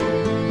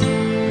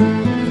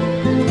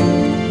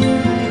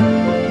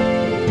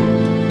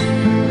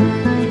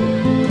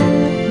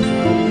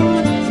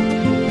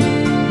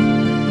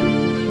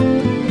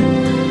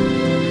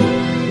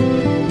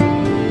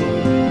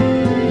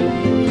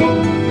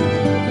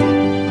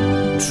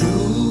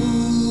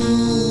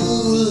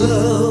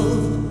love.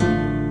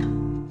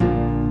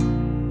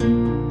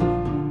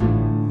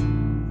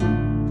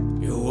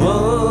 You're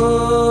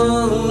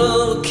one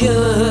of a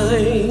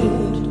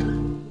kind.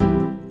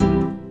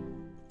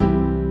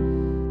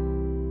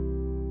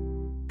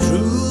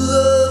 True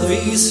love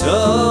is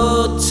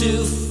hard to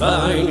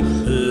find.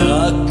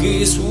 Luck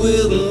is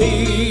with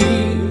me.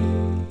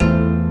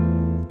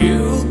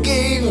 You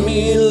gave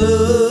me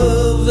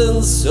love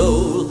and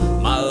soul.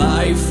 My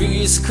life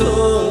is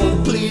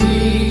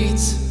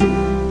complete.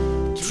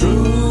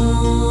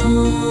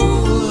 True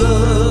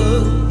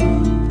love.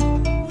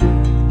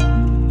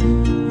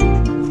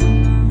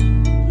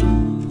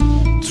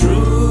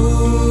 True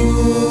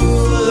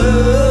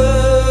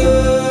love.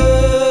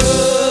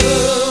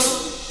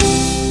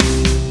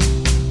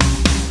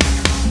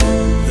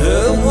 The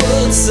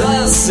words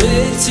I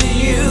say to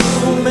you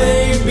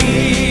may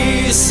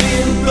be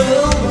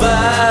simple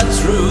but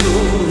true.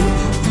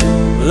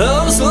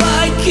 Love's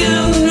like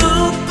an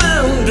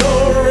open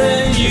door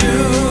and you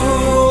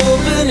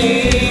open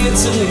it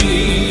to me.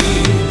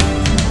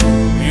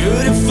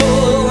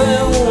 Beautiful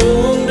and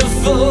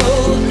wonderful,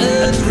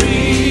 a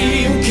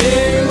dream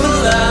came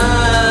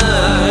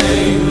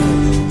alive.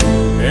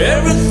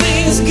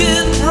 Everything's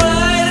get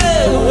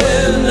brighter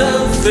when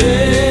I'm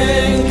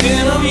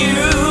thinking of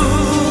you.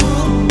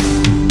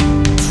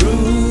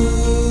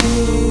 True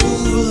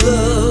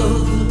love.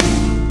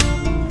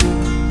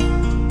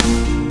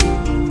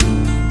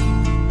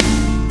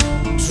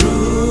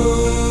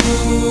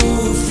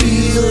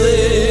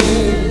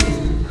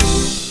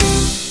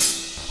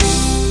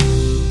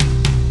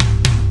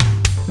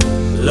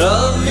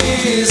 Love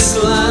is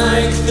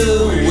like the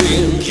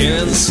wind,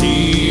 can't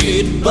see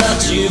it but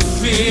you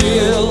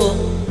feel.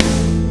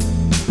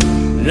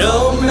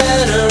 No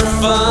matter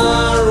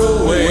far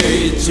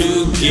away,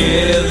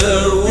 together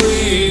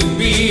we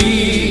be.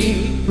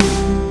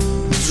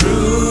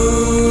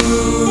 True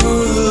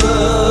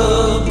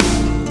love.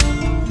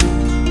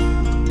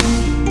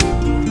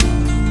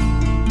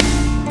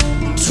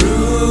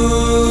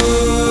 True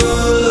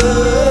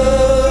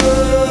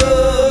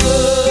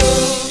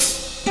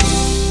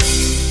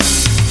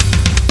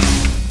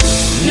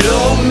no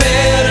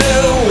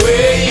matter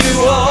where you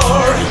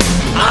are,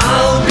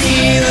 I'll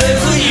be there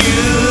for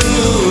you.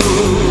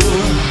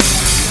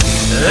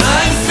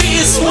 Life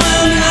is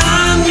when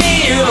I'm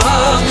near your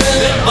heart,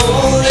 the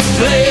only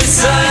place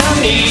I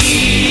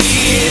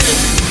need.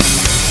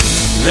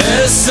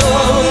 There's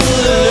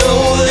only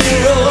lonely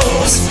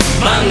roads,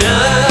 but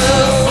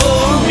not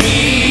for me.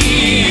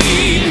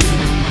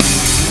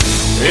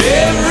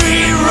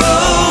 Every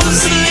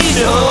road's lead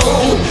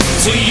home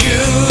to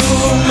you,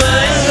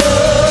 my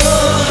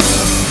love.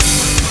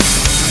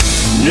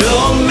 No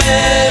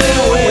matter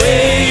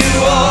where you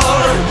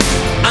are,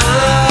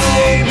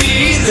 I'll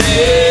be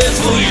there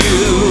for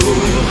you.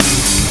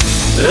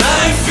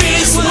 Life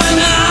is when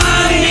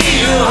I'm near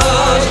your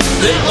heart,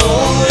 the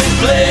only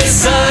place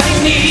I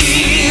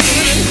need.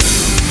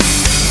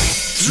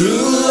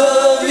 True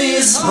love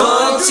is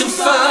hard to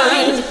find.